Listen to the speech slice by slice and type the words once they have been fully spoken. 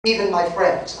Even my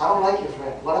friends. I don't like your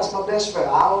friend. Well, that's my best friend.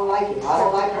 I don't like him. I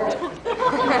don't like her.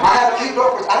 I have a few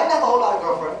girlfriends. I didn't have a whole lot of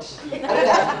girlfriends. I didn't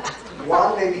have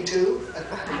one, maybe two in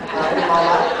my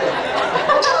life.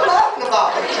 What you laughing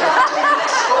about? I'm trying to tell you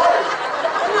this story.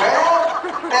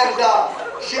 Man.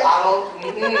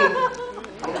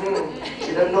 And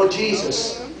she doesn't know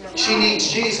Jesus. She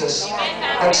needs Jesus.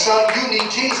 And son, you need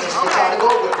Jesus to try to go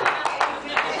with her.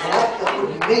 And that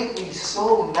would make me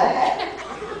so mad.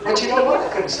 But you know what? I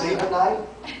couldn't sleep at night.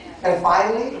 And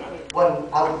finally, when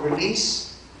I would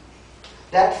release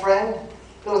that friend,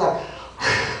 it was like,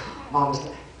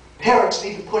 parents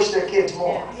need to push their kids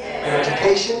more. In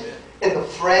education, in the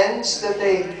friends that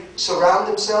they surround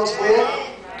themselves with.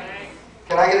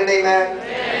 Can I get an amen?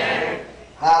 Amen.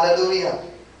 Hallelujah.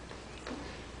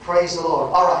 Praise the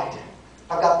Lord. All right.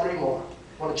 I've got 3 more.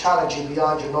 I want to challenge you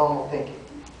beyond your normal thinking.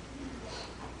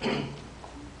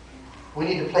 We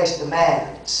need to place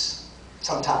demands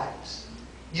sometimes.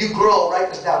 You grow, write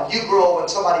this down. You grow when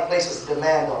somebody places a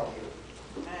demand on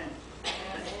you.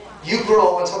 You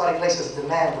grow when somebody places a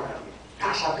demand on you.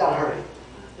 Gosh, I've got to hurry.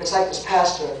 It's like this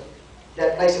pastor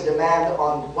that placed a demand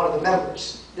on one of the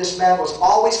members. This man was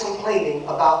always complaining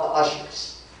about the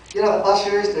ushers. You know, the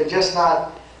ushers, they're just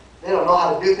not, they don't know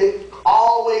how to do things.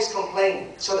 Always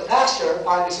complaining. So the pastor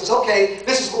finally says, okay,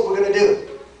 this is what we're going to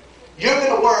do. You're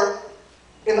going to work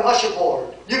in the usher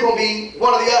board. You're going to be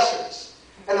one of the ushers.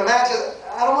 And the man says,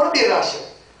 I don't want to be an usher.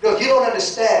 He goes, you don't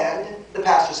understand. The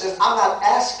pastor says, I'm not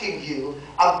asking you.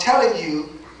 I'm telling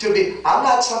you to be. I'm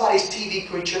not somebody's TV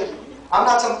preacher. I'm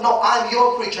not some. No, I'm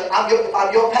your preacher. If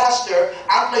I'm your pastor,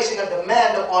 I'm placing a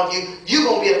demand upon you. You're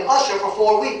going to be an usher for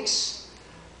 4 weeks.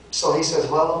 So he says,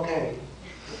 well, okay.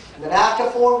 And then after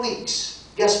 4 weeks,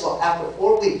 guess what? After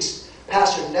 4 weeks,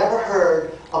 pastor never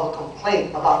heard of a complaint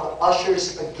about the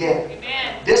ushers again.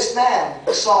 Amen. This man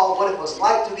saw what it was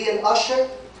like to be an usher,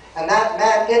 and that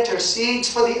man intercedes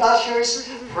for the ushers,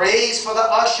 prays for the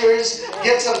ushers,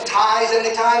 gets some ties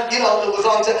anytime. You know, it was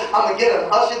on to, I'm going to get an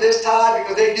usher this time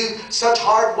because they do such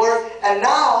hard work. And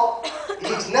now,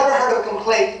 he's never heard of a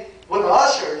complaint with the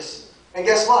ushers. And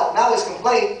guess what? Now his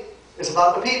complaint is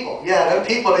about the people. Yeah, them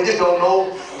people, they just don't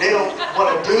know, they don't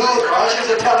want to do it. The ushers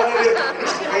are telling him,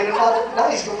 he's complaining about, now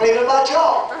he's complaining about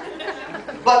y'all.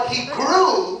 But he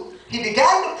grew, he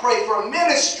began to pray for a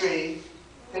ministry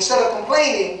instead of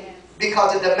complaining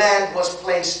because a demand was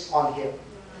placed on him.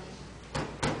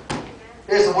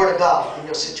 There's the word of God in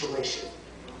your situation.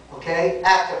 Okay?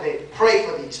 Activate it. Pray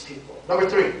for these people. Number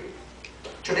 3,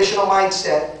 traditional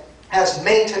mindset has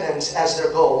maintenance as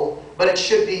their goal, but it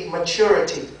should be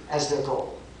maturity as their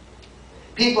goal.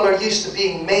 People are used to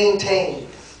being maintained.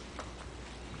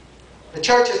 The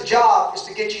church's job is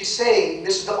to get you saved.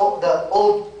 This is the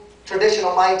old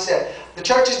traditional mindset. The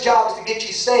church's job is to get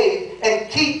you saved and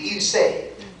keep you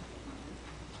saved.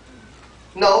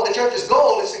 No, the church's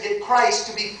goal is to get Christ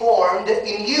to be formed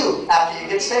in you after you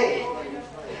get saved.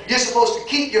 You're supposed to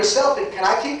keep yourself in. Can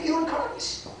I keep you in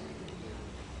Christ?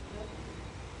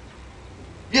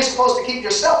 You're supposed to keep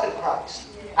yourself in Christ.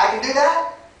 I can do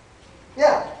that?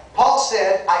 Yeah. Paul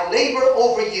said, I labor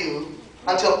over you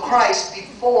until Christ be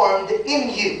formed in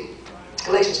you. It's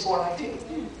Galatians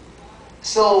 4:19.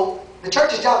 So, the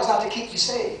church's job is not to keep you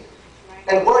saved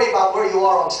and worry about where you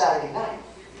are on Saturday night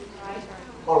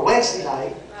or Wednesday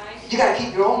night. You got to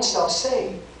keep your own self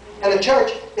saved. And the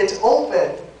church, it's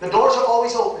open. The doors are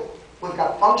always open. We've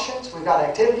got functions. We've got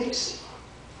activities.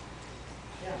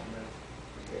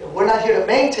 We're not here to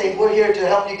maintain. We're here to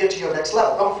help you get to your next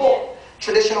level. Number 4,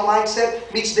 traditional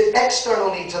mindset meets the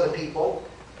external needs of the people,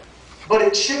 but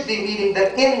it should be meeting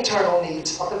the internal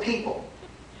needs of the people.